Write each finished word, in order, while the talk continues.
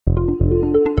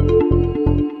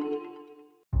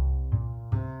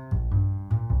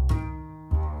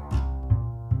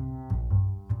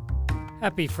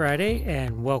Happy Friday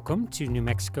and welcome to New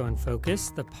Mexico in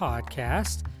Focus, the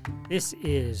podcast. This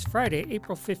is Friday,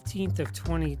 April 15th of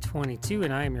 2022,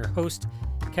 and I am your host,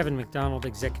 Kevin McDonald,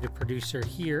 executive producer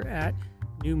here at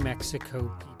New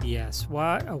Mexico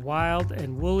PBS. A wild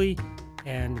and woolly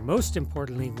and most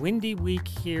importantly, windy week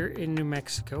here in New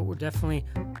Mexico. We're definitely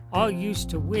all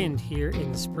used to wind here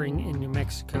in the spring in New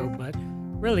Mexico, but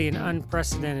really an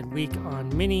unprecedented week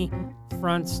on many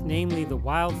fronts, namely the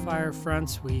wildfire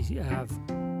fronts. We have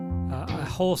a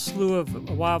whole slew of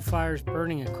wildfires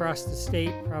burning across the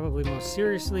state, probably most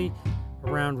seriously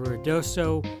around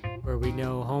Ruidoso, where we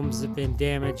know homes have been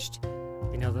damaged,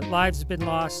 we know that lives have been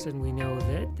lost, and we know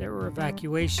that there were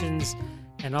evacuations,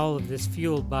 and all of this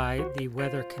fueled by the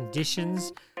weather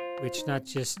conditions, which not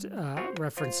just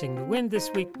referencing the wind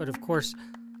this week, but of course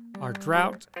our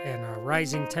drought and our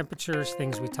rising temperatures,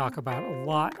 things we talk about a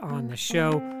lot on the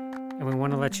show. And we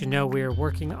want to let you know we are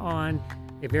working on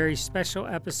a very special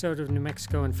episode of New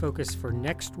Mexico in Focus for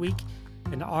next week,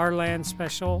 an Our Land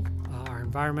special, our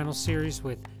environmental series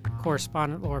with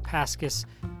correspondent Laura Paskus,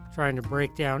 trying to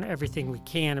break down everything we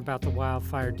can about the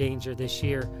wildfire danger this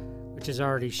year, which is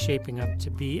already shaping up to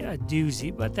be a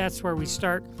doozy. But that's where we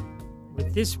start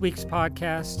with this week's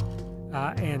podcast.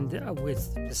 And with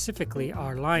specifically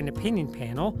our line opinion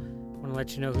panel. I want to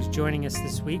let you know who's joining us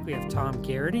this week. We have Tom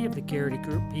Garrity of the Garrity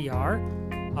Group PR,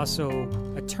 also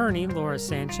attorney Laura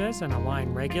Sanchez, and a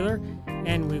line regular,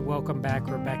 and we welcome back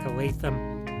Rebecca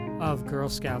Latham of Girl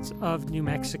Scouts of New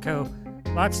Mexico.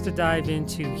 Lots to dive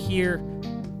into here.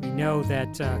 We know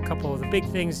that a couple of the big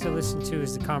things to listen to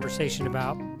is the conversation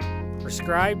about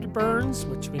prescribed burns,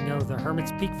 which we know the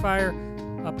Hermit's Peak fire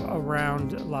up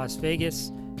around Las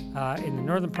Vegas in the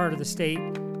northern part of the state,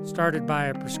 started by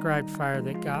a prescribed fire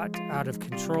that got out of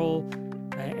control.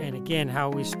 And again, how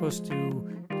are we supposed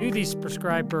to do these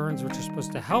prescribed burns, which are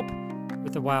supposed to help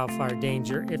with the wildfire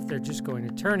danger if they're just going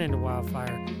to turn into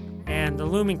wildfire? And the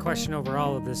looming question over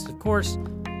all of this, of course,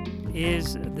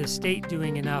 is the state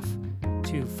doing enough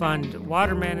to fund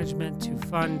water management, to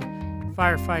fund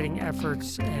firefighting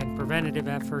efforts and preventative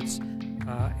efforts?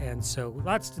 And so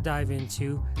lots to dive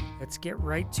into. Let's get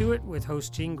right to it with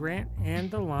host Gene Grant and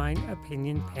the line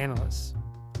opinion panelists.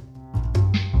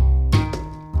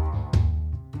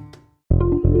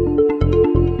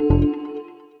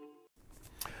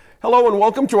 Hello and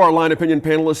welcome to our line opinion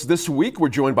panelists. This week we're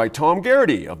joined by Tom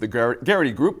Garrity of the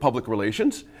Garrity Group Public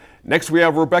Relations. Next we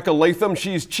have Rebecca Latham.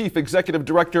 She's Chief Executive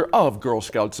Director of Girl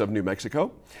Scouts of New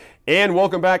Mexico. And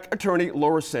welcome back attorney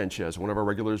Laura Sanchez, one of our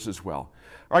regulars as well.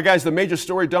 All right, guys, the major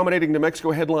story dominating New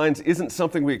Mexico headlines isn't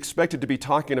something we expected to be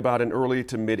talking about in early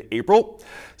to mid-April.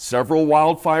 Several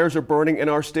wildfires are burning in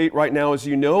our state right now, as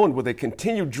you know, and with a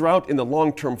continued drought in the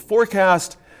long-term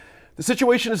forecast, the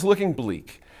situation is looking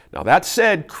bleak. Now, that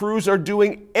said, crews are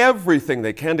doing everything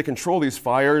they can to control these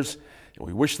fires, and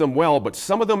we wish them well, but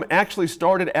some of them actually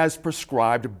started as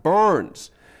prescribed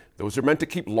burns. Those are meant to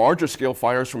keep larger-scale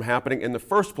fires from happening in the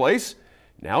first place.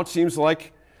 Now it seems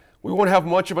like we won't have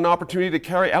much of an opportunity to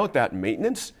carry out that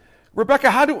maintenance.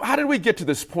 Rebecca, how did we get to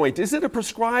this point? Is it a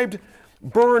prescribed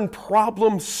burn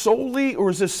problem solely, or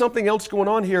is there something else going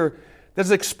on here that has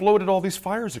exploded all these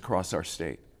fires across our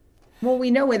state? Well,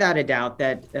 we know without a doubt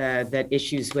that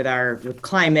issues with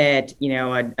climate,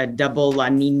 a double La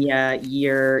Nina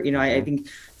year, I think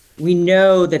we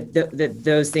know that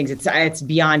those things, it's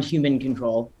beyond human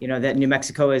control, that New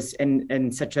Mexico is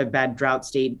in such a bad drought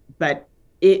state, but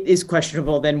it is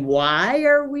questionable. Then why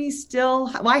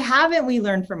haven't we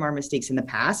learned from our mistakes in the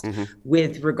past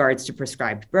with regards to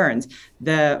prescribed burns?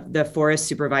 The forest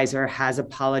supervisor has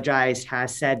apologized,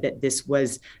 has said that this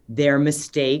was their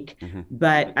mistake,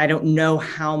 but I don't know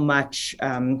how much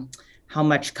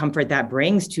comfort that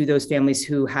brings to those families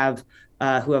who have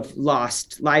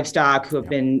lost livestock, who have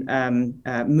been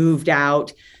moved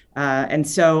out. And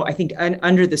so I think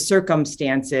under the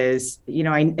circumstances,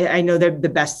 I know that the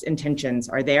best intentions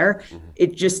are there.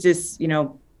 It just is,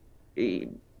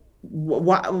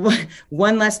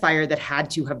 one less fire that had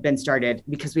to have been started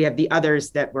because we have the others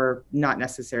that were not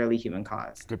necessarily human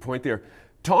caused. Good point there.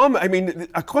 Tom,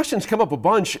 a question's come up a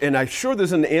bunch, and I'm sure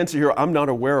there's an answer here I'm not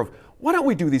aware of. Why don't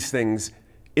we do these things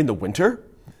in the winter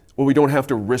where we don't have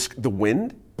to risk the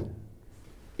wind?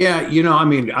 Yeah,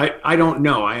 I don't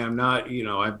know. I am not,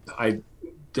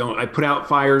 I put out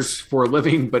fires for a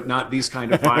living, but not these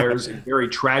kind of fires. Very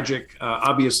tragic,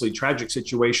 obviously tragic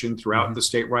situation throughout the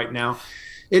state right now.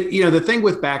 The thing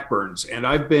with backburns, and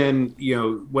I've been,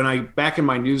 back in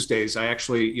my news days, I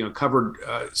actually, covered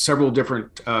several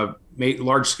different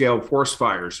large scale forest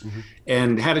fires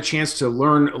and had a chance to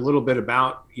learn a little bit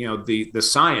about, the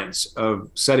science of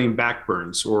setting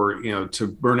backburns or, to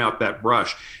burn out that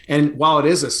brush. And while it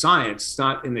is a science, it's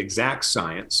not an exact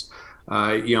science.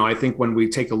 I think when we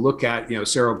take a look at,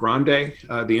 Cerro Grande,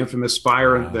 the infamous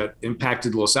fire that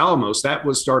impacted Los Alamos, that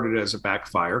was started as a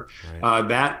backfire.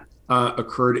 That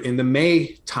occurred in the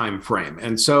May timeframe.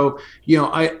 And so,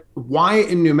 why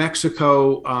in New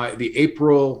Mexico, the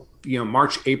April,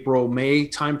 March, April, May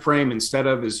timeframe instead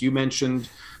of, as you mentioned,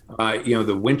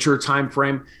 the winter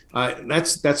timeframe?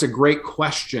 That's a great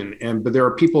question. But there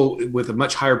are people with a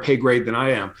much higher pay grade than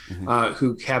I am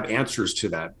who have answers to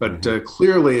that. But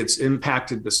clearly it's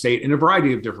impacted the state in a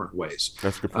variety of different ways.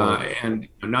 That's a good point. And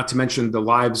not to mention the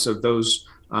lives of those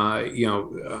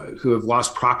who have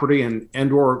lost property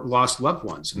and or lost loved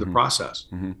ones in the process.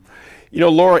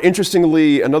 Laura,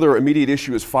 interestingly, another immediate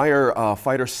issue is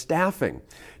firefighter staffing.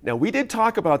 Now, we did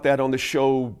talk about that on the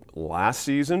show last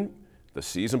season, the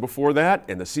season before that,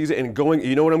 and the season and going.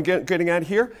 You know what I'm getting at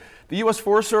here? The U.S.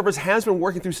 Forest Service has been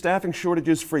working through staffing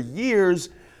shortages for years,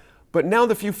 but now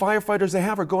the few firefighters they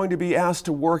have are going to be asked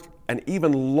to work an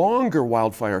even longer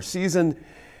wildfire season.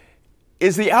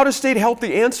 Is the out-of-state help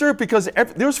the answer? Because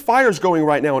there's fires going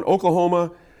right now in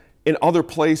Oklahoma, in other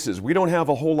places. We don't have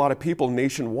a whole lot of people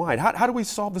nationwide. How do we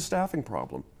solve the staffing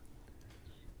problem?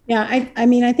 Yeah,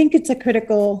 I think it's a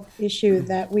critical issue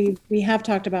that we have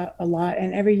talked about a lot,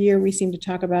 and every year we seem to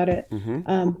talk about it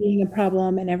being a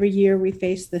problem, and every year we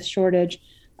face this shortage.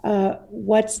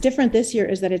 What's different this year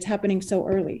is that it's happening so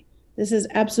early. This is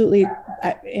absolutely,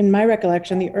 in my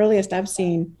recollection, the earliest I've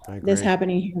seen this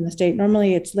happening here in the state.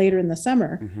 Normally it's later in the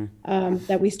summer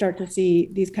that we start to see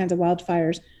these kinds of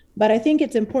wildfires. But I think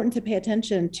it's important to pay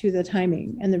attention to the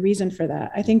timing and the reason for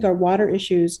that. I think our water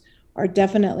issues are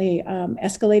definitely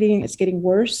escalating. It's getting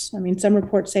worse. I mean, some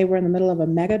reports say we're in the middle of a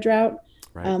mega drought,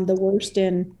 the worst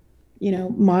in,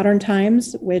 modern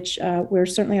times, which we're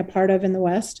certainly a part of in the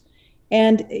West.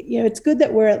 And, it's good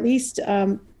that we're at least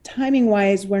timing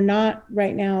wise, we're not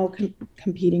right now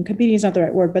competing. Competing is not the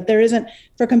right word, but there isn't,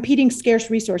 for competing scarce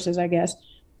resources, I guess,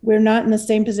 we're not in the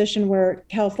same position where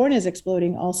California is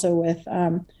exploding also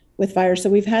with fire. So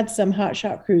we've had some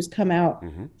hotshot crews come out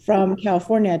from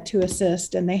California to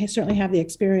assist, and they certainly have the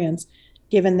experience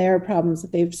given their problems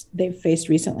that they've faced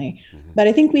recently. But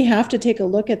I think we have to take a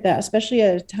look at that, especially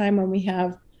at a time when we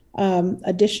have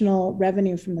additional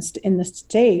revenue from the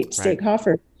state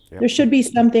coffers. Yep. There should be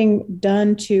something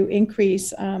done to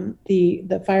increase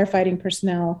the firefighting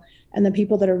personnel and the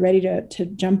people that are ready to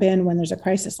jump in when there's a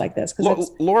crisis like this.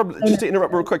 Laura, just to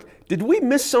interrupt real quick, did we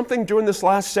miss something during this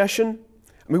last session?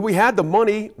 I mean, we had the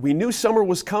money, we knew summer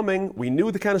was coming, we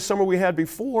knew the kind of summer we had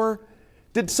before.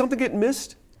 Did something get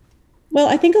missed? Well,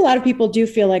 I think a lot of people do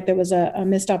feel like there was a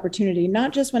missed opportunity,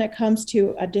 not just when it comes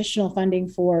to additional funding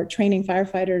for training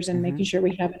firefighters and making sure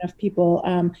we have enough people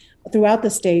throughout the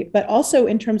state, but also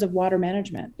in terms of water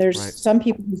management. There's some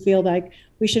people who feel like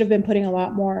we should have been putting a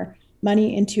lot more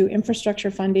money into infrastructure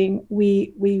funding.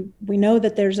 We know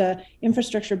that there's a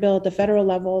infrastructure bill at the federal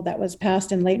level that was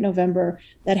passed in late November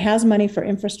that has money for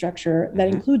infrastructure that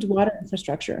includes water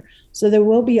infrastructure. So there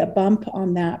will be a bump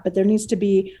on that, but there needs to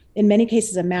be, in many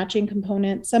cases, a matching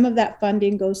component. Some of that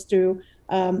funding goes through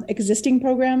existing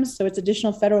programs. So it's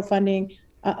additional federal funding,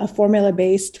 a formula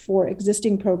based for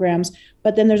existing programs.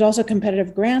 But then there's also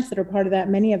competitive grants that are part of that.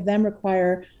 Many of them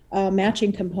require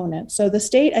matching components. So the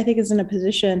state, I think, is in a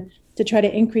position to try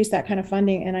to increase that kind of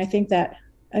funding. And I think that,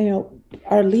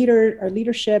 our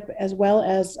leadership, as well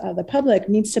as the public,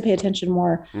 needs to pay attention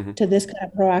more to this kind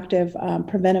of proactive,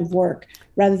 preventive work,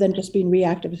 rather than just being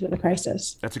reactive to the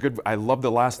crisis. I love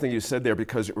the last thing you said there,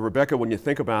 because Rebecca, when you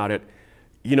think about it,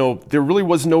 there really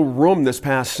was no room this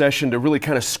past session to really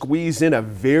kind of squeeze in a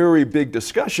very big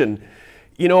discussion.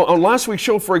 On last week's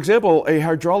show, for example, a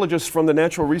hydrologist from the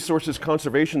Natural Resources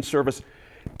Conservation Service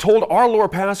told our Laura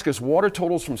Paskus water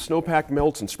totals from snowpack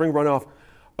melts and spring runoff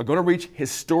are going to reach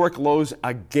historic lows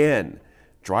again.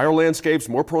 Drier landscapes,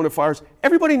 more prone to fires.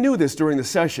 Everybody knew this during the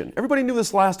session. Everybody knew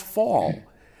this last fall.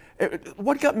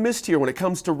 What got missed here when it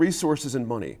comes to resources and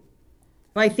money?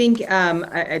 Well, I think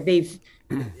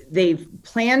they've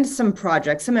planned some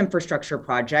projects, some infrastructure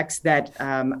projects that,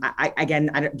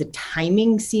 the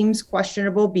timing seems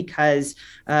questionable, because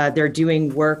they're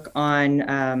doing work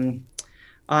on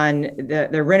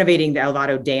they're renovating the El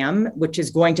Vado Dam, which is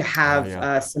going to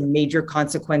have some major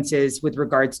consequences with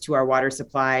regards to our water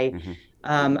supply.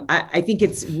 I think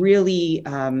it's really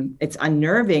it's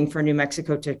unnerving for New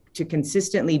Mexico to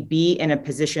consistently be in a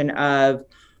position of,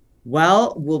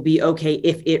 well, we'll be okay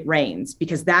if it rains,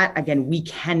 because that, again, we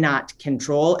cannot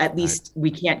control. At least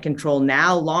we can't control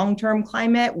now long-term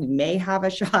climate. We may have a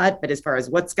shot, but as far as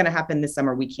what's going to happen this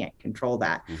summer, we can't control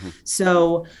that.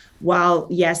 So while,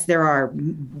 yes, there are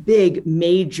big,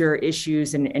 major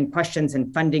issues and questions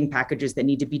and funding packages that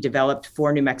need to be developed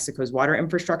for New Mexico's water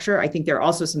infrastructure, I think there are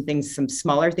also some things, some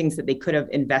smaller things that they could have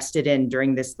invested in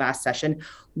during this last session.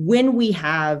 When we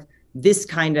have this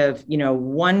kind of,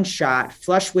 one shot,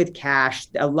 flush with cash,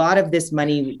 a lot of this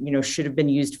money, should have been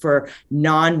used for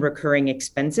non-recurring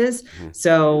expenses.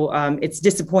 So it's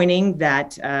disappointing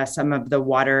that some of the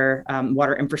water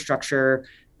infrastructure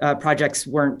projects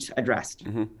weren't addressed.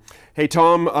 Hey,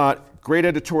 Tom, great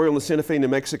editorial in the Santa Fe New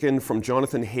Mexican from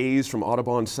Jonathan Hayes from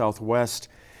Audubon Southwest.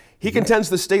 He contends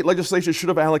the state legislature should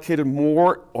have allocated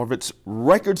more of its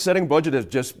record-setting budget,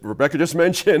 as Rebecca just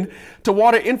mentioned, to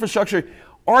water infrastructure,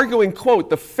 arguing, quote,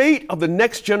 the fate of the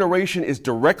next generation is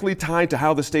directly tied to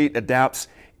how the state adapts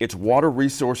its water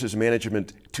resources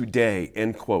management today,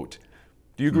 end quote.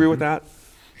 Do you agree with that?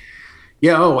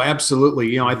 Yeah, oh,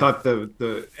 absolutely. I thought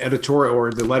the editorial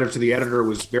or the letter to the editor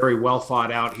was very well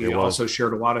thought out. He also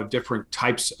shared a lot of different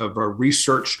types of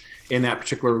research in that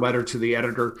particular letter to the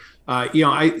editor.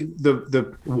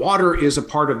 The water is a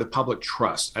part of the public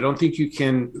trust. I don't think you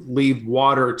can leave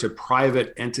water to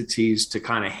private entities to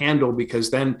kind of handle,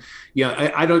 because then,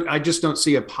 I just don't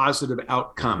see a positive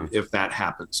outcome if that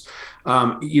happens.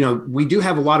 We do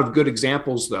have a lot of good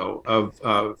examples, though,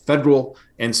 of federal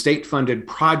and state-funded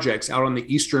projects out on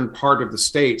the eastern part of the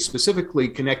state, specifically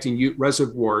connecting Ute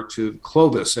Reservoir to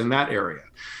Clovis in that area.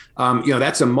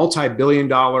 That's a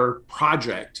multi-billion-dollar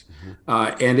project.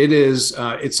 And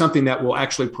it's something that will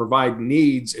actually provide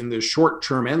needs in the short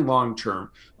term and long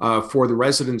term for the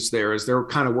residents there, as they're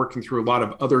kind of working through a lot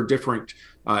of other different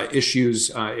issues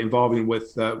involving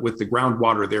with the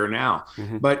groundwater there now.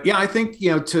 But yeah, I think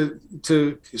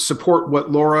to support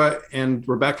what Laura and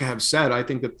Rebecca have said, I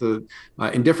think that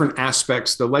in different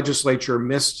aspects the legislature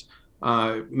missed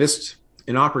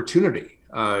an opportunity.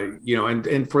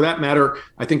 And for that matter,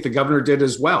 I think the governor did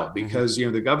as well, because,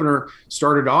 the governor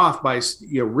started off by,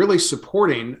 really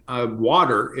supporting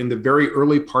water in the very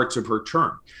early parts of her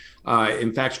term.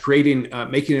 In fact, making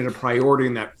it a priority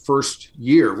in that first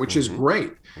year, which is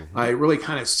great. It really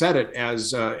kind of set it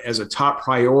as a top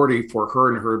priority for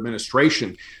her and her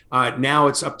administration. Now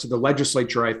it's up to the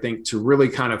legislature, I think, to really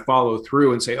kind of follow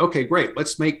through and say, okay, great,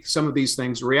 let's make some of these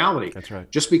things a reality. That's right.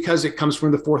 Just because it comes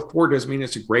from the fourth quarter doesn't mean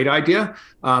it's a great idea,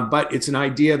 but it's an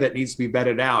idea that needs to be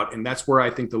vetted out. And that's where I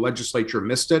think the legislature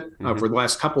missed it for the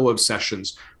last couple of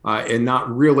sessions and not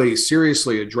really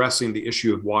seriously addressing the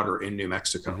issue of water in New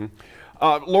Mexico.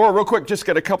 Laura, real quick, just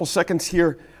got a couple seconds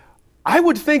here. I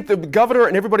would think the governor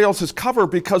and everybody else is covered,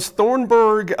 because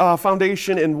Thornburg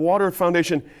Foundation and Water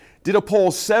Foundation did a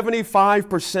poll.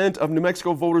 75% of New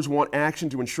Mexico voters want action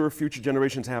to ensure future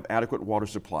generations have adequate water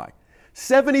supply.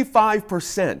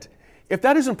 75%. If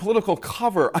that isn't political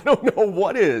cover, I don't know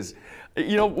what is.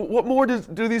 What more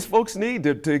do these folks need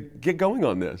to get going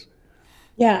on this?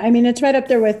 Yeah, I mean, it's right up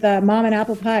there with mom and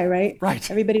apple pie, right? Right.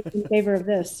 Everybody's in favor of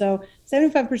this. So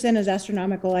 75% is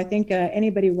astronomical. I think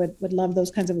anybody would love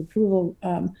those kinds of approval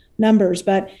numbers.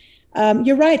 But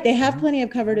you're right. They have plenty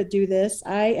of cover to do this.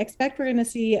 I expect we're going to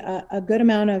see a good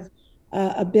amount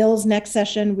of bills next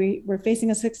session. We're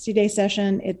facing a 60-day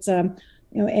session. It's,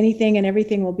 anything and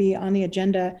everything will be on the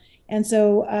agenda. And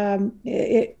so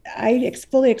I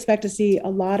fully expect to see a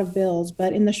lot of bills.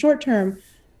 But in the short term,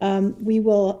 we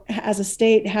will, as a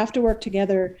state, have to work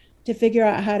together to figure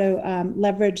out how to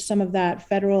leverage some of that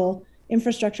federal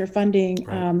infrastructure funding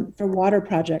for water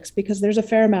projects, because there's a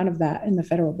fair amount of that in the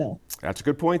federal bill. That's a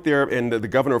good point there. And the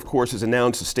governor, of course, has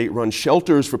announced state-run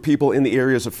shelters for people in the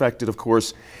areas affected, of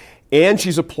course. And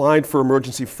she's applied for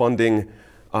emergency funding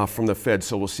from the Fed.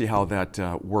 So we'll see how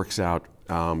that works out.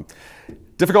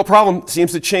 Difficult problem,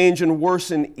 seems to change and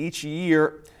worsen each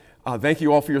year. Thank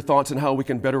you all for your thoughts on how we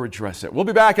can better address it. We'll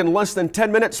be back in less than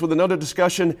 10 minutes with another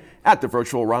discussion at the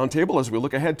virtual roundtable as we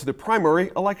look ahead to the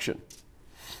primary election.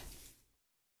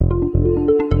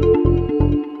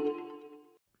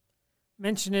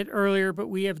 Mentioned it earlier, but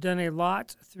we have done a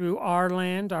lot through Our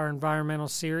Land, our environmental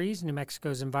series, New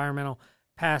Mexico's environmental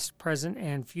past, present,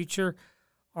 and future,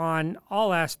 on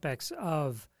all aspects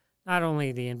of not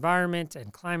only the environment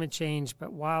and climate change,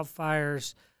 but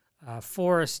wildfires,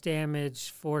 forest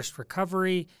damage, forest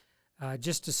recovery,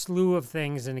 just a slew of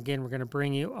things. And again, we're going to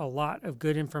bring you a lot of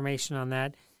good information on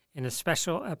that in a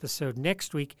special episode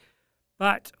next week.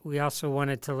 But we also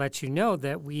wanted to let you know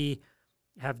that we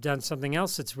have done something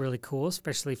else that's really cool,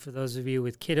 especially for those of you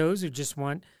with kiddos who just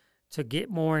want to get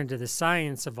more into the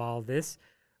science of all this.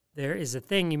 There is a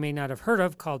thing you may not have heard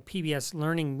of called PBS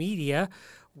Learning Media,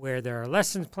 where there are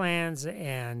lesson plans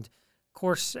and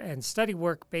course and study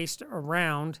work based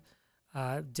around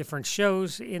different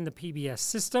shows in the PBS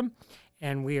system.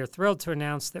 And we are thrilled to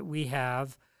announce that we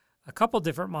have a couple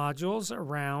different modules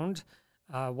around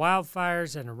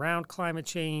wildfires and around climate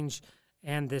change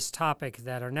and this topic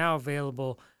that are now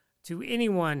available to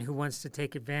anyone who wants to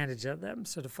take advantage of them.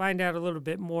 So to find out a little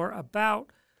bit more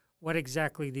about what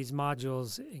exactly these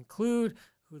modules include,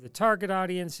 who the target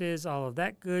audience is, all of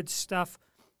that good stuff,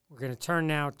 we're going to turn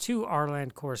now to our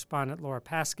land correspondent, Laura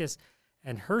Paskus,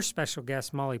 and her special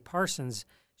guest, Molly Parsons.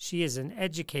 She is an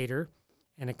educator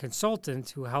and a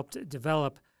consultant who helped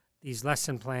develop these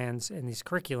lesson plans and these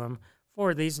curriculum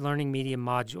for these learning media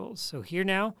modules. So here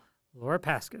now, Laura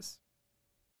Paskus.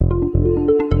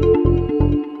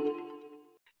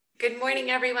 Good morning,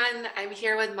 everyone. I'm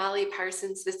here with Molly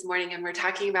Parsons this morning, and we're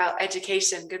talking about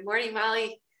education. Good morning,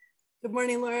 Molly. Good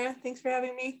morning, Laura. Thanks for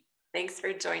having me. Thanks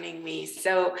for joining me.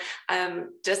 So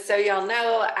just so y'all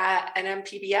know, at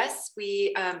NMPBS,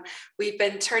 we've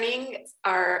been turning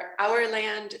our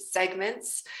Land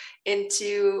segments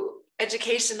into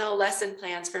educational lesson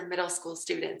plans for middle school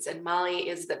students. And Molly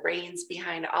is the brains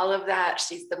behind all of that.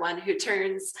 She's the one who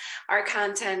turns our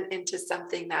content into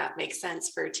something that makes sense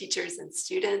for teachers and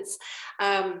students.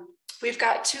 We've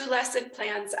got 2 lesson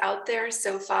plans out there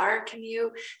so far. Can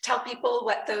you tell people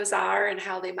what those are and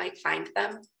how they might find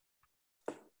them?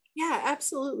 Yeah,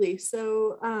 absolutely.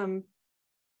 So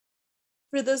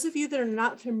for those of you that are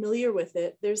not familiar with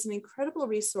it, there's an incredible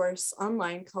resource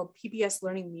online called PBS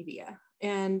Learning Media.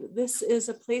 And this is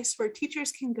a place where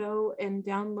teachers can go and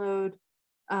download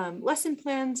lesson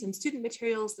plans and student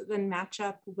materials that then match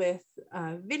up with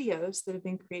videos that have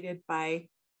been created by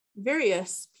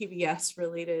various PBS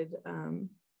related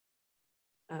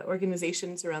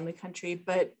organizations around the country.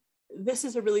 But this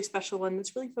is a really special one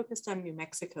that's really focused on New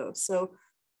Mexico. So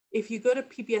if you go to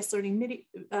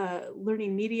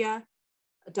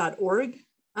pbslearningmedia.org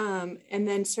and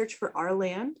then search for Our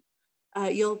Land,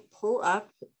 you'll pull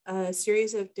up a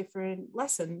series of different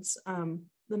lessons.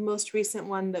 The most recent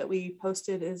one that we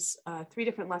posted is 3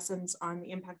 different lessons on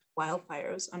the impact of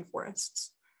wildfires on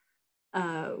forests,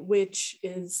 which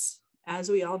is, as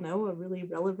we all know, a really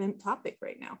relevant topic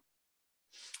right now.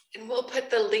 And we'll put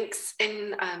the links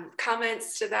in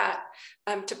comments to that,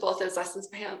 to both those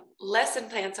lesson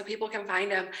plans so people can find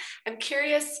them. I'm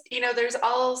curious, there's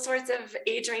all sorts of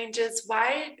age ranges.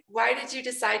 Why did you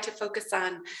decide to focus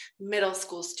on middle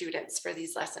school students for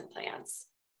these lesson plans?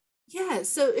 Yeah,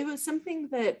 so it was something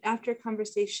that after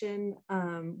conversation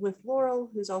with Laurel,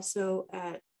 who's also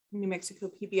at New Mexico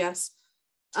PBS,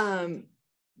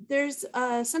 there's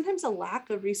sometimes a lack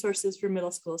of resources for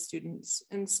middle school students.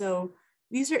 And so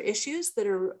these are issues that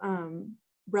are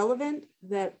relevant,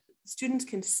 that students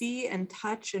can see and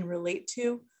touch and relate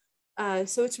to.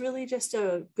 So it's really just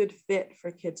a good fit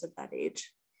for kids of that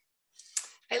age.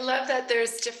 I love that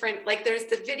there's different, there's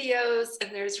the videos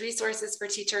and there's resources for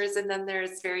teachers, and then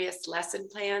there's various lesson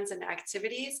plans and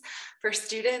activities for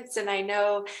students. And I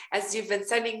know as you've been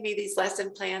sending me these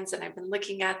lesson plans and I've been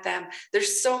looking at them,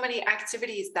 there's so many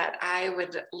activities that I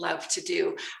would love to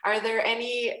do. Are there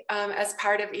any as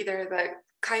part of either the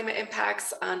climate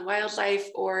impacts on wildlife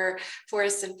or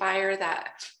forest and fire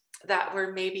that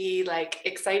were maybe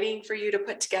exciting for you to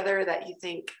put together that you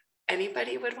think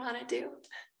anybody would want to do?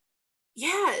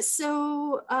 Yeah,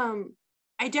 so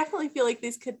I definitely feel like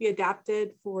these could be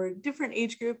adapted for different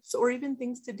age groups, or even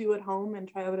things to do at home and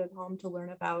try out at home to learn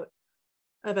about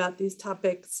these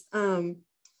topics. I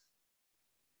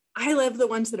love the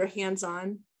ones that are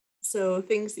hands-on, so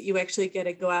things that you actually get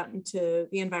to go out into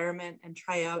the environment and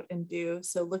try out and do.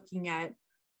 So looking at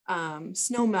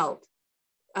snow melt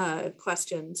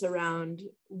questions around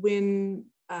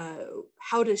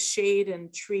how does shade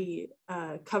and tree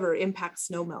cover impact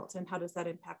snow melt, and how does that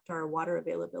impact our water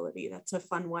availability? That's a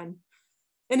fun one.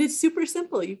 And it's super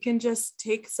simple. You can just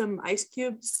take some ice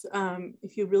cubes.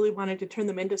 If you really wanted to turn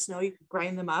them into snow, you could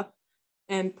grind them up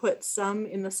and put some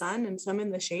in the sun and some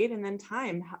in the shade, and then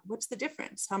time. What's the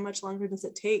difference? How much longer does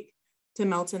it take to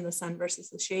melt in the sun versus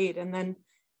the shade? And then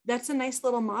that's a nice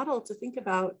little model to think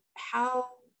about how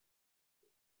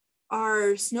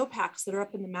our snowpacks that are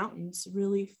up in the mountains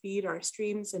really feed our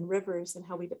streams and rivers and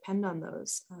how we depend on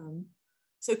those.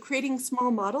 So creating small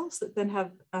models that then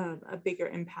have a bigger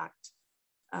impact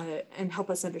and help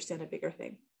us understand a bigger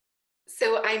thing.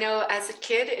 So I know as a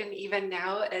kid and even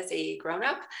now as a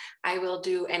grown-up, I will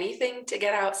do anything to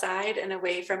get outside and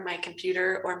away from my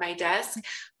computer or my desk.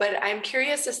 But I'm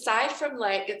curious, aside from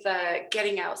like the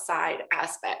getting outside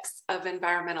aspects of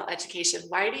environmental education,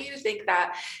 why do you think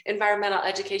that environmental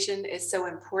education is so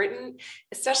important,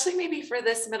 especially maybe for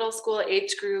this middle school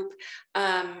age group,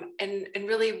 and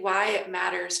really why it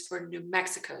matters for New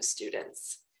Mexico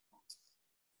students?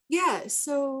 Yeah,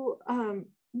 so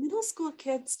middle school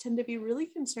kids tend to be really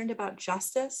concerned about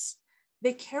justice.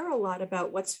 They care a lot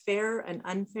about what's fair and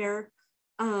unfair.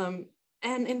 And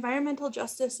environmental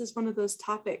justice is one of those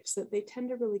topics that they tend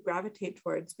to really gravitate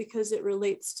towards because it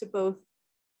relates to both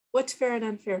what's fair and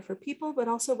unfair for people, but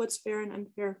also what's fair and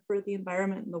unfair for the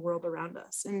environment and the world around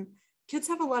us. And kids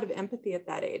have a lot of empathy at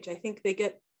that age. I think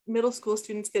middle school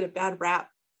students get a bad rap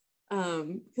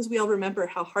because we all remember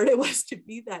how hard it was to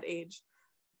be that age.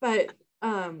 But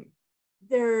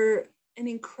they're an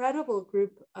incredible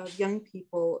group of young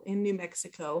people in New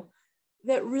Mexico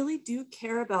that really do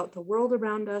care about the world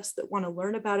around us, that want to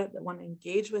learn about it, that want to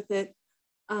engage with it.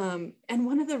 And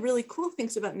one of the really cool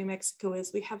things about New Mexico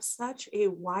is we have such a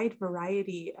wide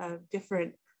variety of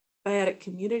different biotic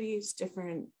communities,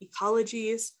 different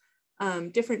ecologies,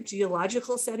 different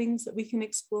geological settings that we can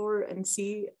explore and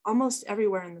see almost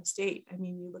everywhere in the state. I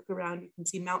mean, you look around, you can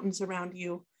see mountains around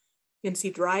you, you can see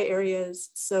dry areas.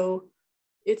 So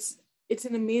it's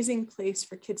an amazing place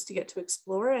for kids to get to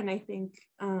explore. And I think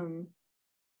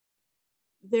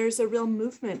there's a real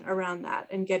movement around that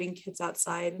and getting kids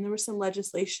outside. And there was some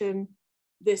legislation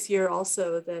this year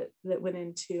also that went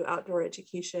into outdoor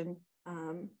education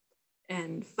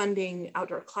and funding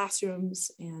outdoor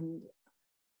classrooms. And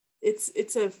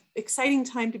it's an exciting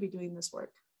time to be doing this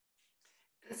work.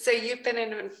 So you've been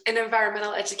an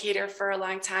environmental educator for a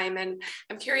long time, and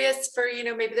I'm curious for,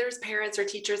 maybe there's parents or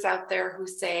teachers out there who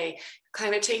say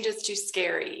climate change is too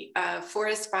scary,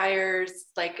 forest fires,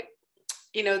 like,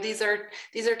 these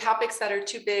are topics that are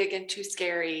too big and too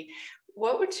scary.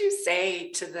 What would you say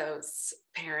to those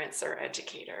parents or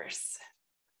educators?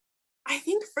 I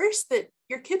think first that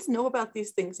your kids know about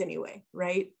these things anyway,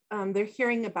 right? They're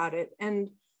hearing about it.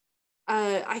 And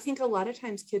I think a lot of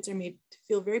times kids are made to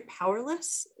feel very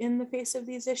powerless in the face of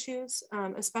these issues,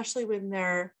 especially when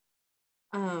they're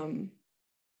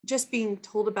just being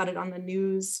told about it on the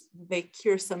news. They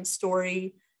hear some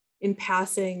story in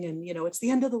passing and, it's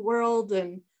the end of the world.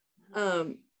 And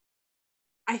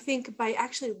I think by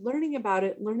actually learning about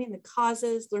it, learning the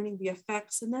causes, learning the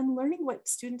effects, and then learning what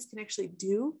students can actually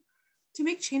do to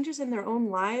make changes in their own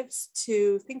lives,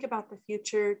 to think about the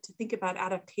future, to think about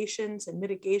adaptations and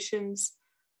mitigations,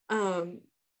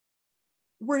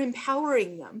 we're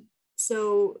empowering them.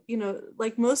 So,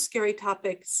 like most scary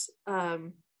topics,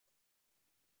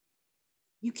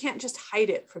 you can't just hide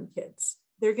it from kids.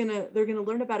 They're gonna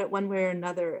learn about it one way or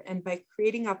another. And by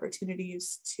creating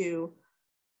opportunities to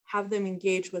have them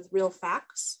engage with real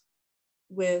facts,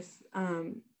 with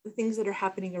the things that are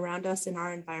happening around us in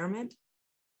our environment,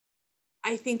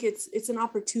 I think it's an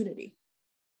opportunity.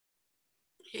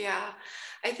 Yeah,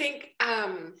 I think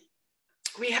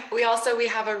we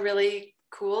have a really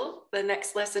cool, the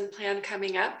next lesson plan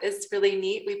coming up is really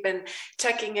neat. We've been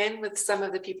checking in with some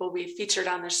of the people we've featured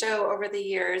on the show over the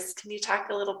years. Can you talk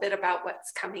a little bit about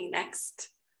what's coming next?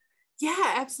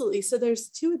 Yeah, absolutely. So there's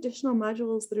 2 additional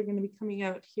modules that are going to be coming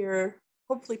out here,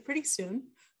 hopefully pretty soon.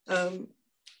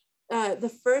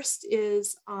 The first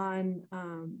is on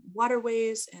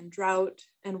waterways and drought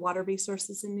and water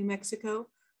resources in New Mexico,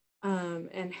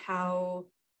 and how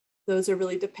those are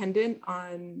really dependent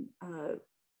on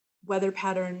weather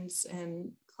patterns,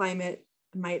 and climate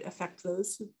might affect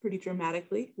those pretty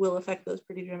dramatically, will affect those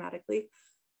pretty dramatically.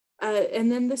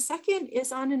 And then the second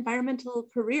is on environmental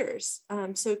careers.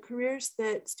 So careers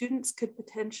that students could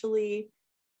potentially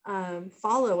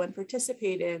follow and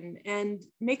participate in and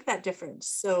make that difference.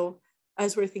 So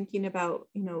as we're thinking about,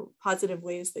 positive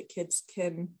ways that kids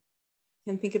can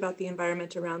think about the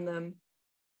environment around them,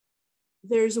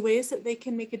 there's ways that they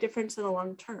can make a difference in the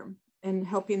long term, and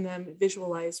helping them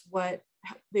visualize what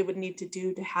they would need to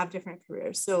do to have different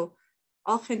careers. So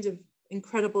all kinds of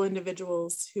incredible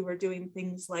individuals who are doing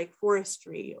things like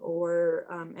forestry or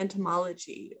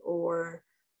entomology, or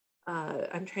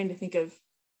I'm trying to think of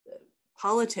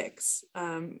politics,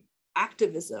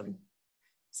 activism.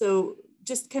 So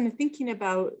just kind of thinking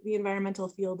about the environmental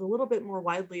field a little bit more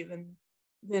widely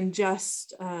than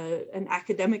just an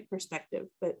academic perspective,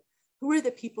 but who are the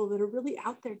people that are really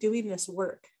out there doing this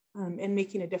work and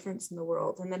making a difference in the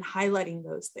world, and then highlighting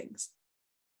those things.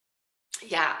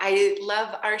 yeah, I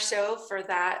love our show for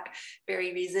that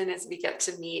very reason, as we get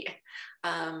to meet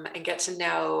and get to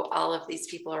know all of these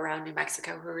people around New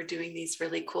Mexico who are doing these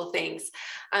really cool things.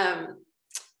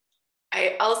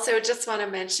 I also just want to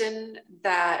mention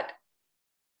that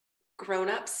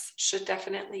grown-ups should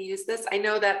definitely use this. I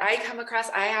know that I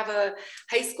have a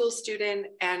high school student,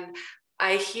 and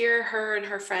I hear her and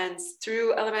her friends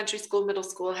through elementary school, middle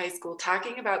school, high school,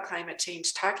 talking about climate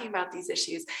change, talking about these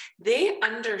issues. They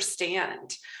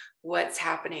understand what's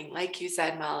happening. Like you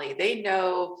said, Molly, they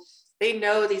know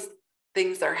these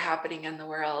things are happening in the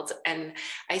world. And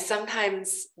I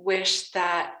sometimes wish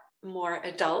that more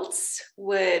adults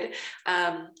would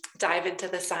dive into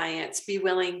the science, be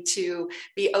willing to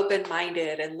be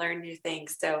open-minded and learn new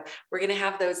things. So we're going to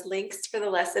have those links for the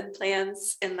lesson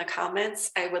plans in the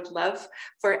comments. I would love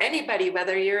for anybody,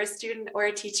 whether you're a student or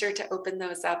a teacher, to open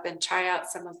those up and try out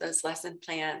some of those lesson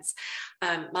plans.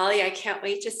 Molly, I can't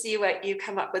wait to see what you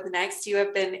come up with next. You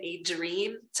have been a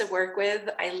dream to work with.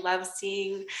 I love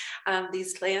seeing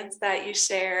these plans that you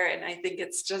share, and I think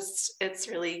it's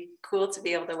really cool to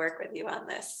be able to work with you on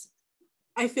this.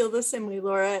 I feel the same way,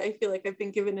 Laura. I feel like I've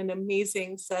been given an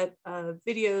amazing set of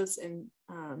videos and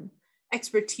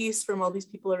expertise from all these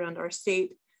people around our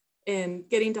state, and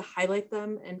getting to highlight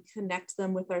them and connect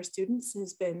them with our students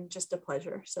has been just a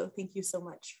pleasure. So thank you so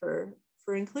much for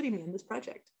including me in this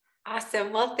project.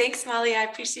 Awesome. Well, thanks, Molly. I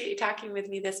appreciate you talking with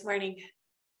me this morning.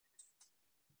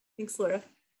 Thanks, Laura.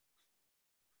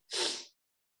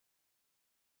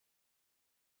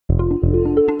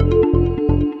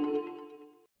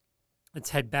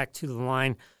 Let's head back to the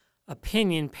Line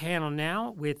Opinion panel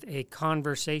now with a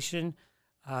conversation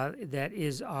that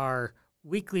is our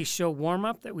weekly show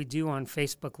warm-up that we do on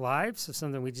Facebook Live, so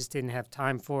something we just didn't have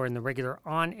time for in the regular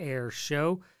on-air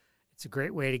show. It's a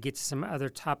great way to get to some other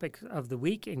topics of the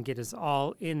week and get us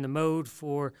all in the mode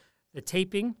for the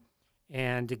taping.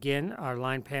 And again, our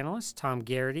line panelists, Tom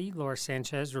Garrity, Laura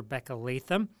Sanchez, Rebecca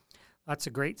Latham. Lots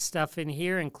of great stuff in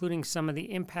here, including some of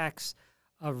the impacts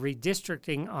of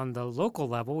redistricting on the local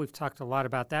level. We've talked a lot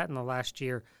about that in the last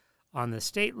year on the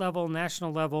state level,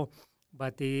 national level,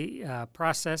 but the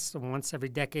process, the once every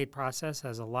decade process,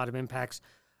 has a lot of impacts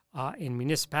in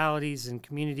municipalities and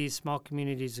communities, small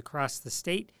communities across the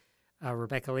state.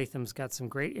 Rebecca Latham's got some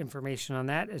great information on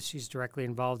that, as she's directly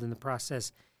involved in the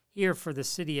process here for the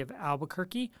city of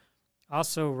Albuquerque.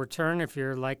 Also return, if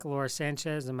you're like Laura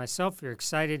Sanchez and myself, you're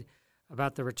excited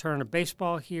about the return of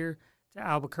baseball here to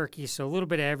Albuquerque. So a little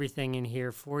bit of everything in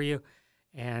here for you.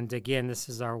 And again, this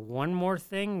is our one more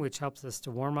thing, which helps us to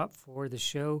warm up for the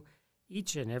show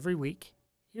each and every week.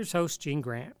 Here's host Gene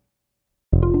Grant.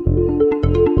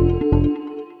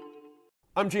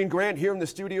 I'm Gene Grant here in the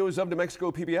studios of New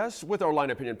Mexico PBS with our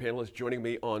Line Opinion panelists joining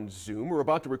me on Zoom. We're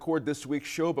about to record this week's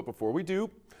show, but before we do,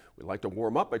 we'd like to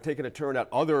warm up by taking a turn at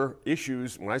other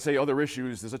issues. When I say other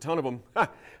issues, there's a ton of them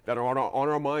that are on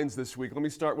our minds this week. Let me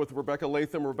start with Rebecca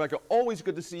Latham. Rebecca, always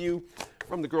good to see you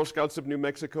from the Girl Scouts of New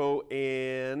Mexico.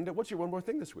 And what's your one more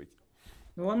thing this week?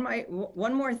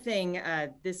 One more thing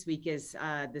this week is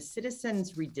the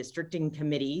Citizens Redistricting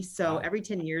Committee. So every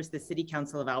 10 years, the City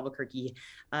Council of Albuquerque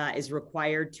is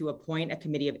required to appoint a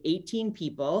committee of 18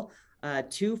 people,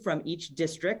 2 from each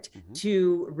district,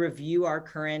 to review our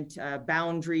current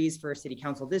boundaries for city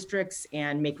council districts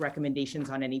and make recommendations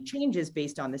on any changes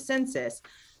based on the census.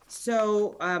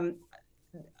 So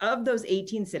of those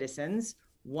 18 citizens,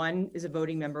 1 is a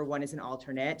voting member, 1 is an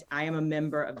alternate. I am a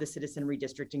member of the Citizen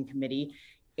Redistricting Committee,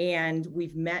 and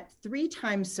we've met 3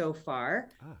 times so far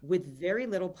with very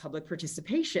little public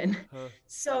participation.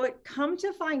 So it come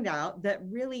to find out that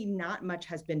really not much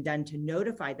has been done to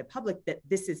notify the public that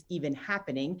this is even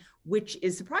happening, which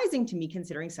is surprising to me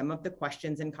considering some of the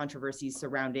questions and controversies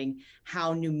surrounding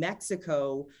how New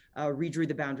Mexico redrew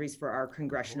the boundaries for our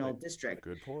congressional district.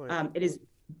 Good point. It is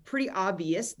pretty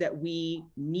obvious that we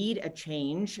need a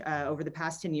change. Over the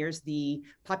past 10 years, the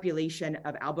population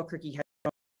of Albuquerque has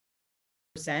grown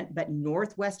 10%, but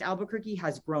Northwest Albuquerque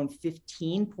has grown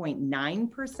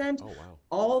 15.9%. Oh, wow.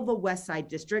 All the West Side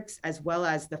districts, as well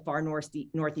as the far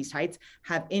Northeast Heights,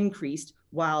 have increased,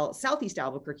 while Southeast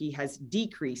Albuquerque has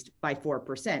decreased by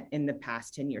 4% in the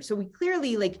past 10 years. So we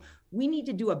clearly, we need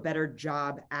to do a better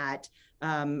job at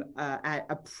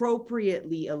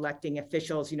appropriately electing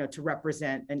officials, to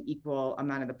represent an equal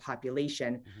amount of the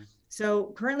population. Mm-hmm.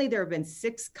 So currently there have been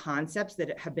 6 concepts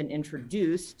that have been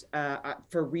introduced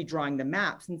for redrawing the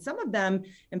maps. And some of them,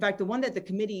 in fact, the one that the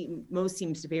committee most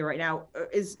seems to pay right now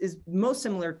is most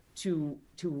similar to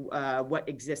what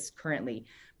exists currently.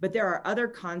 But there are other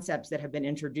concepts that have been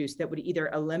introduced that would either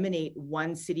eliminate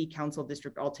one city council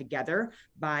district altogether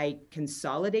by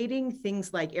consolidating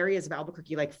things like areas of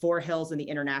Albuquerque, like Four Hills and the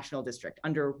International District,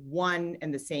 under one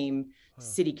and the same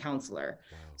city councilor.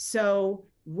 Wow. So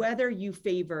whether you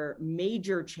favor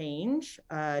major change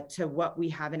to what we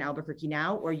have in Albuquerque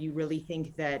now, or you really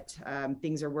think that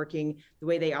things are working the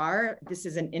way they are, this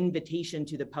is an invitation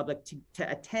to the public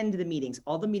to attend the meetings.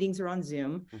 All the meetings are on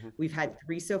Zoom. Mm-hmm. We've had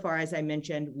 3 so far, as I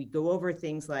mentioned. We go over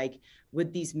things like,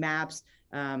 with these maps,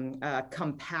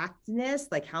 compactness,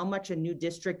 like how much a new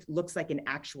district looks like in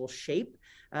actual shape.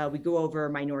 We go over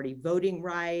minority voting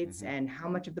rights mm-hmm. and how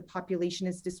much of the population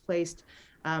is displaced.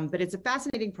 But it's a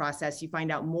fascinating process. You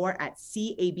find out more at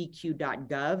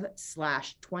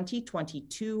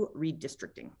cabq.gov/2022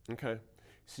 redistricting. Okay.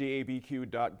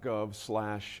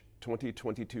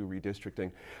 cabq.gov/2022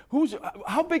 redistricting.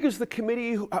 How big is the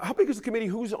committee?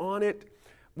 Who's on it?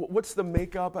 What's the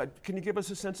makeup? Can you give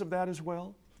us a sense of that as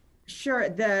well? Sure.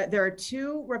 There are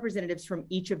 2 representatives from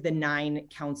each of the 9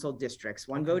 council districts,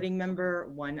 one voting member,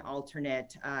 one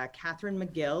alternate. Catherine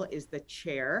McGill is the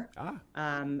chair.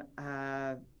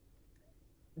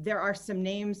 There are some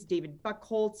names. David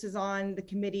Buckholz is on the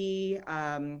committee.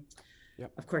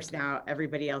 Yep. Of course, now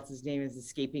everybody else's name is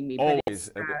escaping me.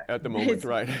 Always at the moment,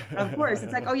 right? Of course.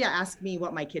 It's like, oh yeah, ask me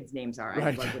what my kids' names are.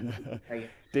 Right.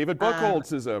 David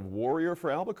Buckholz is a warrior for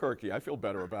Albuquerque. I feel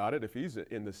better about it if he's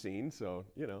in the scene, so,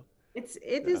 you know.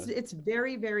 It's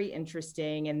very, very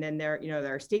interesting. And then there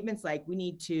are statements like, we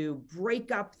need to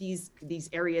break up these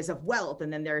areas of wealth.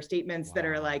 And then there are statements that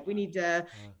are like, we need to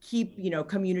keep,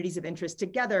 communities of interest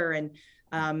together.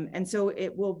 And so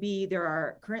it will be, there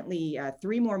are currently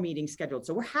 3 more meetings scheduled.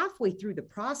 So we're halfway through the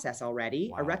process already.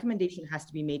 Wow. A recommendation has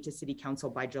to be made to City Council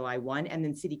by July 1, and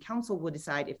then City Council will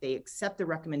decide if they accept the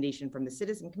recommendation from the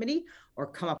Citizen Committee or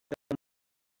come up with.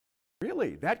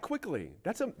 Really? That quickly?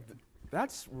 That's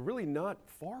really not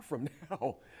far from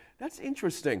now. That's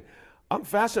interesting. I'm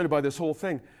fascinated by this whole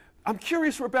thing. I'm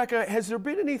curious, Rebecca, has there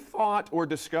been any thought or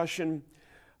discussion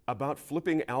about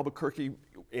flipping Albuquerque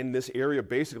in this area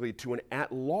basically to an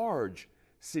at-large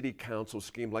city council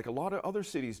scheme like a lot of other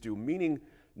cities do, meaning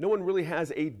no one really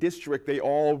has a district, they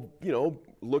all,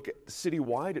 look at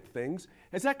citywide at things.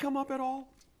 Has that come up at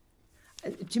all?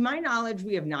 To my knowledge,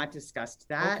 we have not discussed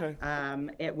that.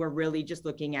 Okay. We're really just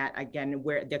looking at, again,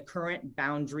 where the current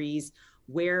boundaries,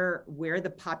 where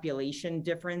the population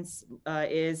difference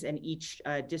is in each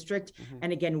district. Mm-hmm.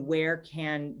 And again, where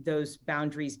can those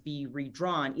boundaries be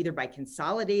redrawn, either by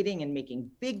consolidating and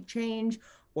making big change,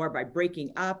 or by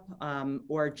breaking up,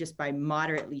 or just by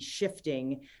moderately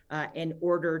shifting in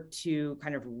order to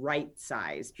kind of right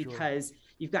size, because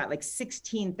you've got like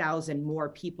 16,000 more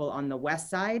people on the west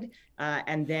side.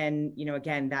 And then,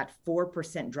 again, that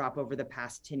 4% drop over the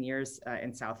past 10 years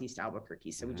in Southeast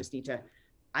Albuquerque. So we just need to,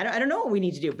 I don't know what we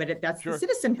need to do, but that's the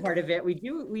citizen part of it. We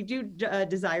do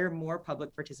desire more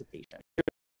public participation.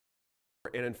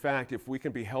 And in fact, if we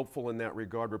can be helpful in that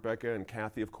regard, Rebecca, and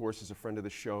Kathy, of course, is a friend of the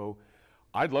show,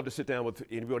 I'd love to sit down with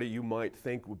anybody you might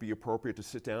think would be appropriate to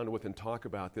sit down with and talk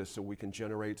about this so we can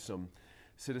generate some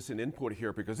citizen input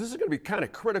here, because this is going to be kind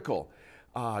of critical.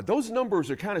 Those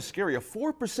numbers are kind of scary. A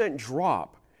 4%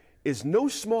 drop is no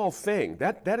small thing.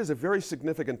 That is a very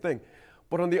significant thing.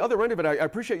 But on the other end of it, I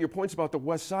appreciate your points about the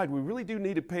west side. We really do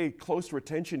need to pay closer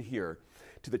attention here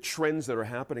to the trends that are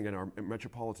happening in our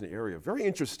metropolitan area. Very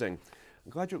interesting.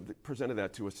 I'm glad you presented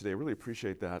that to us today. I really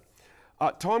appreciate that.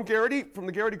 Tom Garrity from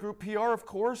the Garrity Group PR, of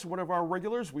course, one of our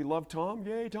regulars. We love Tom.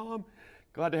 Yay, Tom.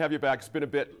 Glad to have you back. It's been a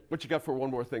bit. What you got for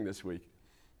one more thing this week?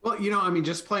 Well,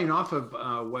 just playing off of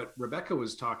what Rebecca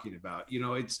was talking about,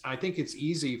 I think it's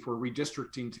easy for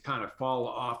redistricting to kind of fall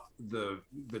off the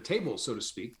table, so to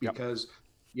speak, because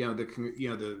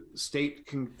the state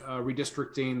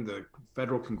redistricting, the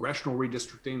federal congressional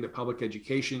redistricting, the public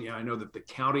education. I know that the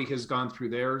county has gone through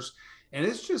theirs, and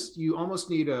it's just, you almost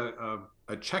need a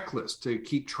checklist to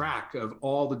keep track of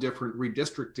all the different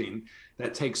redistricting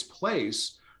that takes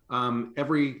place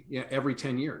every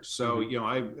 10 years. So,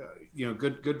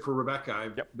 good for Rebecca.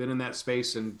 I've been in that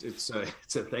space, and it's a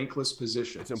thankless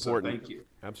position. It's important. So thank you.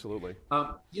 Absolutely.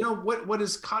 What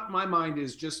has caught my mind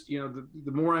is just, the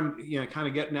more I'm, kind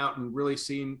of getting out and really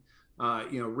seeing,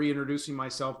 reintroducing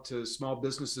myself to small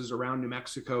businesses around New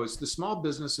Mexico. It's the small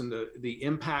business and the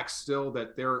impact still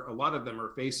that a lot of them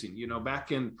are facing.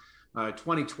 Back in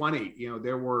 2020,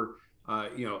 there were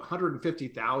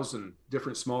 150,000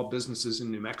 different small businesses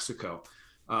in New Mexico.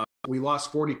 We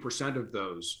lost 40% of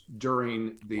those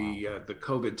during the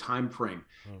COVID timeframe.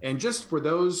 And just for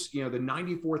those, the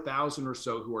 94,000 or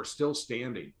so who are still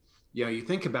standing, You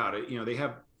think about it, they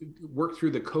have worked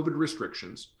through the COVID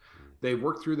restrictions. They've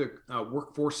worked through the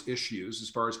workforce issues as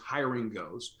far as hiring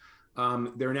goes.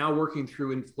 They're now working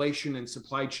through inflation and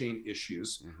supply chain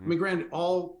issues. I mean, granted,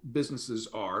 all businesses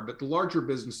are, but the larger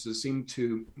businesses seem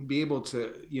to be able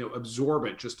to, absorb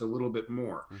it just a little bit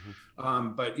more.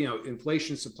 But,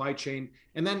 inflation, supply chain,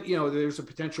 and then, there's a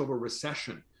potential of a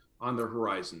recession on the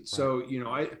horizon. Right. So,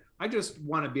 I just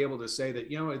want to be able to say that,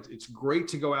 it's great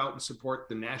to go out and support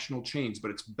the national chains,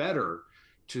 but it's better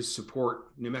to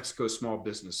support New Mexico small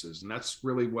businesses. And that's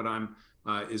really what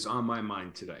is on my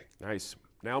mind today. Nice.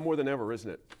 Now more than ever, isn't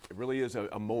it? It really is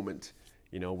a moment.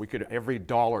 Every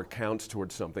dollar counts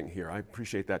towards something here. I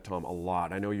appreciate that, Tom, a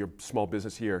lot. I know your small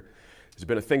business here has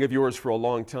been a thing of yours for a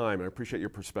long time, and I appreciate your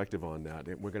perspective on that.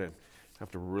 We're going to have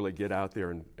to really get out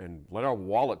there and let our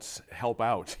wallets help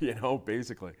out,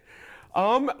 basically.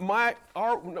 Another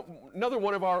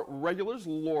one of our regulars,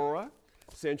 Laura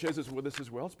Sanchez, is with us as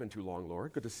well. It's been too long, Laura.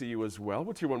 Good to see you as well.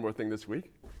 What's your one more thing this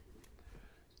week?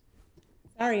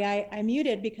 Sorry, I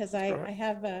muted because I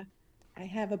have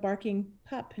a barking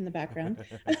pup in the background.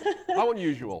 How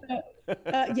unusual.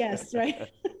 Yes, right.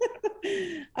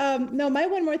 No, my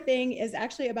one more thing is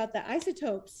actually about the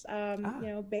isotopes.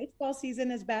 Baseball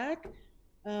season is back.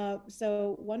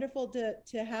 So wonderful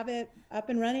to have it up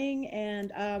and running.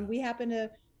 And we happen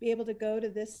to be able to go to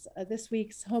this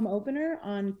week's home opener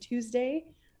on Tuesday,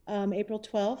 April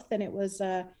 12th. And it was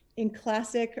in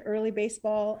classic early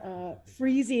baseball,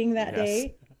 freezing that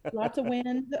day, lots of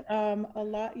wind, a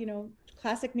lot,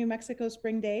 classic New Mexico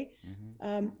spring day,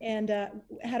 and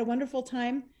had a wonderful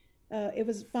time. It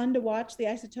was fun to watch the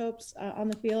isotopes on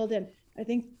the field. And I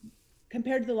think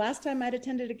compared to the last time I'd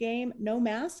attended a game, no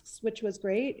masks, which was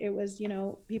great. It was,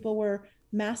 people were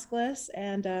maskless,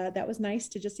 and that was nice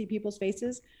to just see people's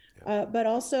faces. But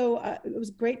also it was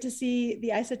great to see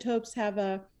the isotopes have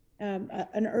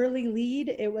an early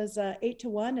lead. It was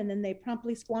 8-1, and then they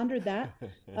promptly squandered that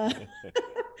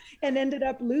and ended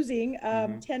up losing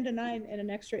 10-9 in an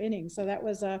extra inning. So that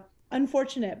was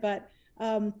unfortunate, but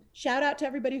shout out to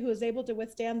everybody who was able to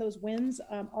withstand those wins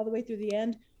all the way through the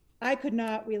end. I could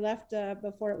not. We left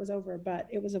before it was over, but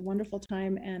it was a wonderful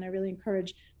time, and I really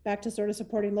encourage back to sort of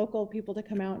supporting local people to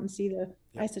come out and see the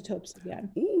isotopes again.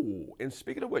 Ooh, and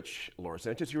speaking of which, Laura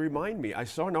Sanchez, you remind me, I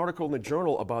saw an article in the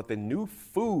Journal about the new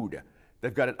food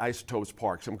they've got at Isotopes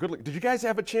Park. Some good. Did you guys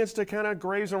have a chance to kind of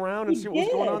graze around and see what was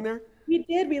going on there? We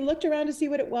did. We looked around to see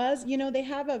what it was. They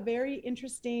have a very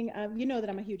interesting, that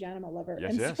I'm a huge animal lover.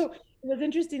 Yes. So it was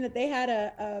interesting that they had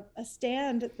a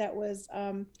stand that was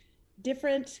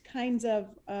different kinds of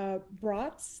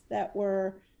brats that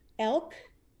were elk.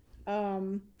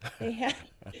 They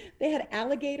had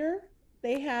alligator.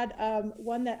 They had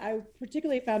one that I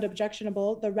particularly found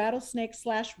objectionable, the rattlesnake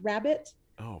 / rabbit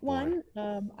one.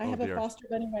 I have a foster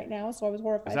bunny right now, so I was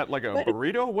horrified. Is that like a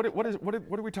burrito? What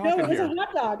are we talking here? No, it was a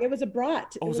hot dog. It was a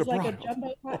brat. Oh, it was like a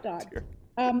jumbo hot dog.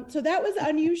 So that was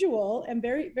unusual and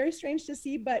very, very strange to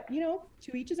see, but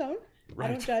to each his own. Right.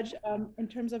 I don't judge in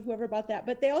terms of whoever bought that.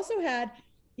 But they also had,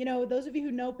 those of you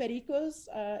who know Perico's,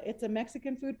 it's a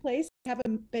Mexican food place. They have a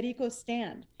Perico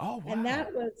stand. Oh, wow. And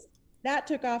that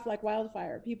took off like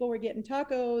wildfire. People were getting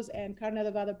tacos and carne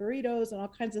adobada burritos and all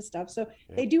kinds of stuff. So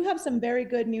they do have some very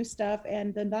good new stuff,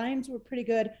 and the lines were pretty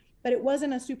good, but it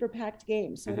wasn't a super packed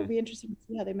game. So it'll be interesting to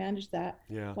see how they manage that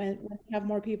when they have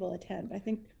more people attend. I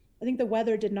think the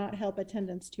weather did not help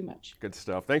attendance too much. Good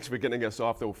stuff. Thanks for getting us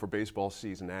off, though, for baseball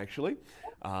season, actually.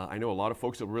 I know a lot of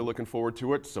folks are really looking forward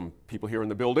to it. Some people here in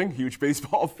the building, huge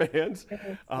baseball fans.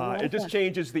 It just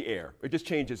changes the air. It just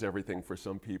changes everything for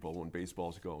some people when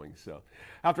baseball's going. So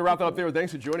I have to wrap up there.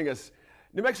 Thanks for joining us.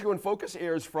 New Mexico in Focus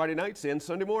airs Friday nights and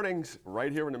Sunday mornings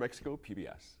right here in New Mexico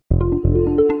PBS.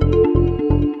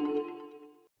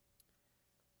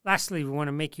 Lastly, we want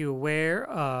to make you aware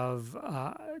of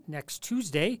next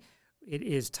Tuesday. It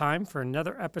is time for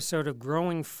another episode of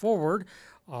Growing Forward,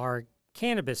 our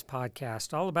cannabis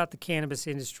podcast, all about the cannabis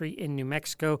industry in New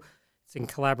Mexico. It's in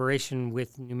collaboration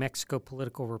with New Mexico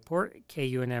Political Report,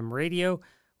 KUNM Radio,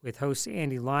 with hosts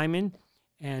Andy Lyman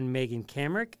and Megan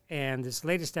Kamrick. And this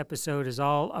latest episode is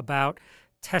all about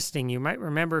testing. You might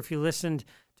remember, if you listened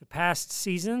to past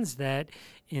seasons, that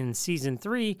in Season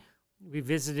 3, we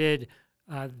visited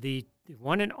the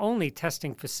one and only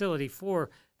testing facility for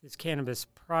this cannabis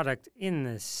product in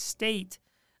the state,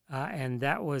 and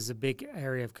that was a big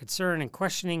area of concern and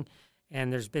questioning,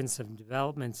 and there's been some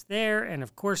developments there. And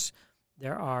of course,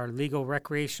 there are legal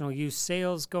recreational use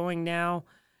sales going now,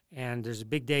 and there's a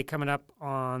big day coming up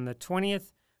on the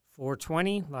 20th,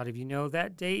 4/20. A lot of you know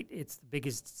that date. It's the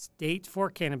biggest date for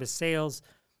cannabis sales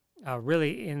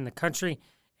really in the country.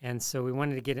 And so we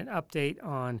wanted to get an update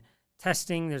on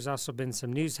testing. There's also been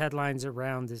some news headlines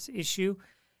around this issue.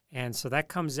 And so that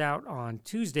comes out on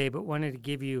Tuesday, but wanted to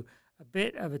give you a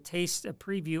bit of a taste, a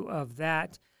preview of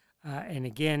that. And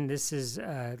again, this is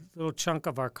a little chunk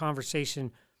of our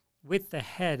conversation with the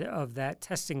head of that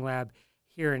testing lab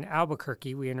here in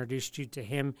Albuquerque. We introduced you to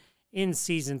him in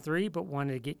season 3, but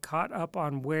wanted to get caught up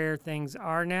on where things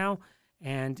are now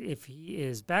and if he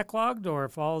is backlogged or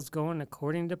if all is going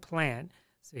according to plan.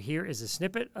 So here is a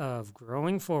snippet of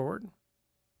Growing Forward.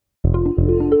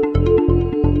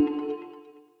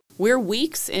 We're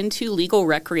weeks into legal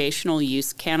recreational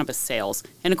use cannabis sales,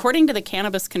 and according to the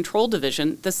Cannabis Control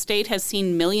Division, the state has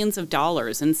seen millions of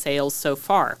dollars in sales so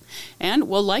far, and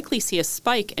will likely see a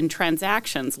spike in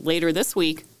transactions later this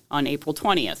week on April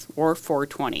 20th, or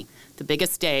 4/20, the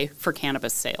biggest day for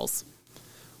cannabis sales.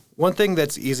 One thing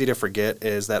that's easy to forget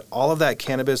is that all of that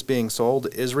cannabis being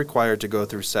sold is required to go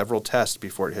through several tests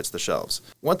before it hits the shelves.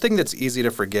 One thing that's easy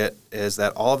to forget is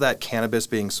that all of that cannabis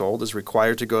being sold is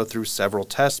required to go through several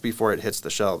tests before it hits the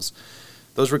shelves.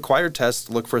 Those required tests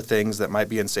look for things that might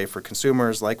be unsafe for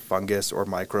consumers, like fungus or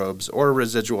microbes or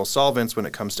residual solvents when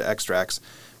it comes to extracts,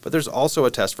 but there's also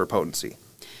a test for potency.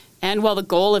 And while the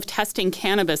goal of testing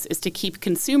cannabis is to keep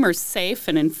consumers safe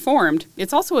and informed,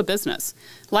 it's also a business.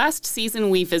 Last season,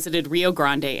 we visited Rio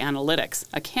Grande Analytics,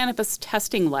 a cannabis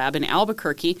testing lab in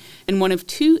Albuquerque and one of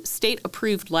 2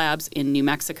 state-approved labs in New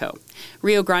Mexico.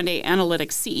 Rio Grande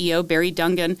Analytics CEO Barry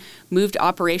Dungan moved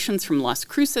operations from Las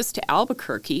Cruces to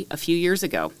Albuquerque a few years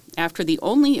ago, after the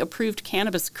only approved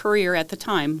cannabis courier at the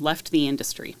time left the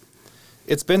industry.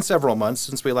 It's been several months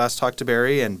since we last talked to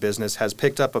Barry, and business has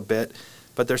picked up a bit,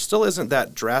 but there still isn't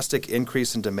that drastic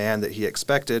increase in demand that he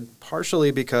expected,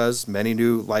 partially because many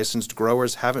new licensed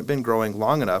growers haven't been growing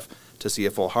long enough to see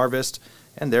a full harvest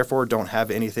and therefore don't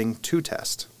have anything to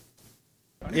test.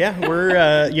 Yeah,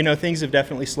 we're, things have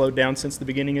definitely slowed down since the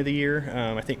beginning of the year.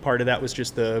 I think part of that was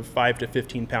just the 5 to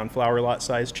 15 pound flower lot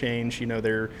size change.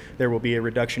 There will be a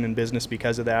reduction in business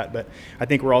because of that, but I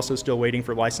think we're also still waiting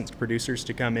for licensed producers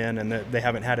to come in, and they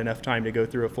haven't had enough time to go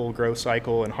through a full grow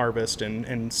cycle and harvest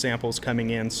and samples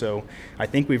coming in. So I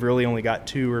think we've really only got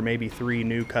 2 or maybe 3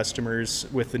 new customers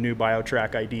with the new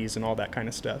BioTrack IDs and all that kind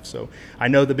of stuff. So I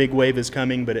know the big wave is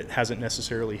coming, but it hasn't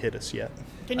necessarily hit us yet.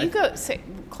 Can you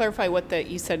clarify what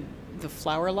you said, the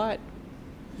flower lot?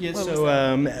 Yes. So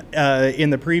in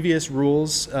the previous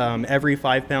rules, every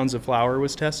 5 pounds of flour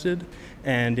was tested,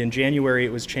 and in January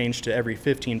it was changed to every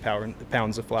 15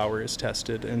 pounds of flour is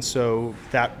tested, and so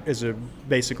that is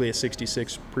basically a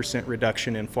 66%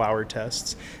 reduction in flour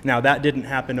tests. Now that didn't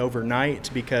happen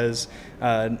overnight because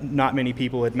not many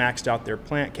people had maxed out their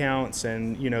plant counts,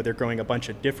 and they're growing a bunch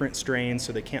of different strains,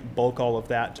 so they can't bulk all of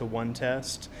that to one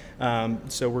test.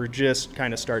 So we're just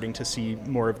kind of starting to see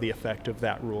more of the effect of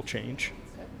that rule change.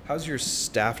 How's your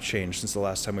staff changed since the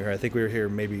last time we were here? I think we were here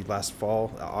maybe last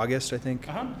fall, August, I think.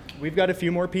 We've got a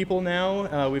few more people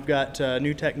now. We've got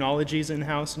new technologies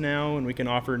in-house now, and we can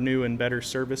offer new and better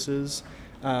services.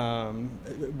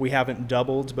 We haven't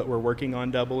doubled, but we're working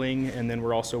on doubling, and then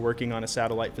we're also working on a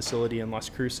satellite facility in Las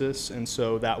Cruces, and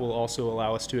so that will also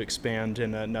allow us to expand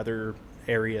in another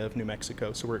area of New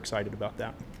Mexico, so we're excited about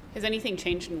that. Has anything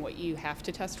changed in what you have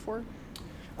to test for?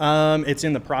 It's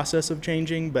in the process of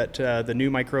changing, but the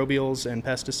new microbials and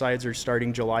pesticides are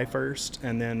starting July 1st,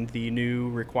 and then the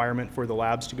new requirement for the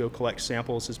labs to go collect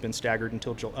samples has been staggered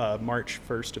until March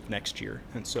 1st of next year.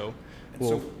 And so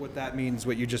what that means,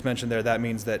 what you just mentioned there, that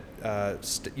means that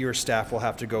your staff will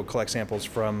have to go collect samples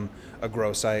from a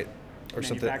grow site or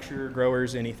something? Manufacturer,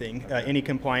 growers, anything. Any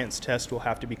compliance test will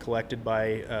have to be collected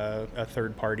by a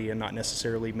third party and not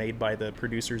necessarily made by the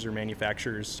producers or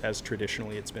manufacturers as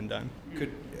traditionally it's been done.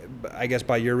 I guess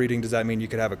by your reading, does that mean you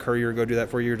could have a courier go do that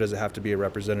for you, or does it have to be a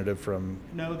representative from?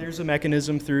 No, there's a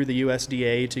mechanism through the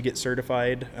USDA to get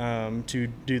certified to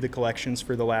do the collections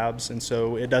for the labs, and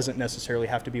so it doesn't necessarily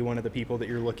have to be one of the people that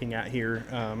you're looking at here,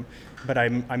 but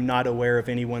I'm not aware of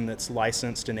anyone that's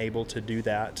licensed and able to do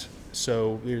that,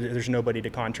 so there's nobody to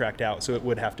contract out, so it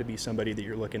would have to be somebody that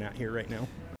you're looking at here right now.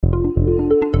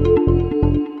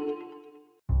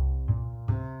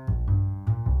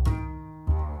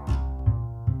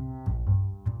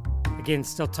 Again,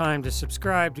 still time to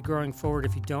subscribe to Growing Forward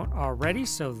if you don't already,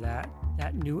 so that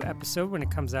new episode, when it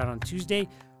comes out on Tuesday,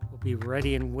 will be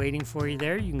ready and waiting for you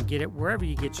there. You can get it wherever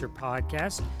you get your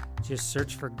podcast. Just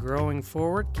search for Growing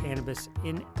Forward, Cannabis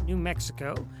in New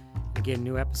Mexico. Again,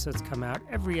 new episodes come out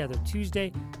every other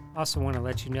Tuesday. Also want to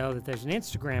let you know that there's an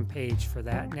Instagram page for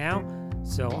that now.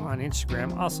 So on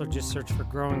Instagram, also just search for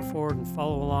Growing Forward and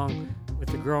follow along with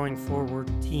the Growing Forward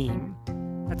team.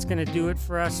 That's going to do it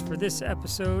for us for this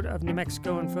episode of New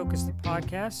Mexico in Focus, the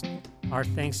podcast. Our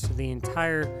thanks to the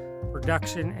entire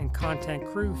production and content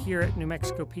crew here at New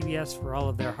Mexico PBS for all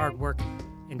of their hard work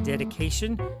and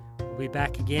dedication. We'll be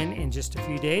back again in just a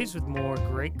few days with more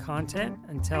great content.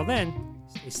 Until then,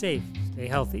 stay safe, stay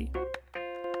healthy.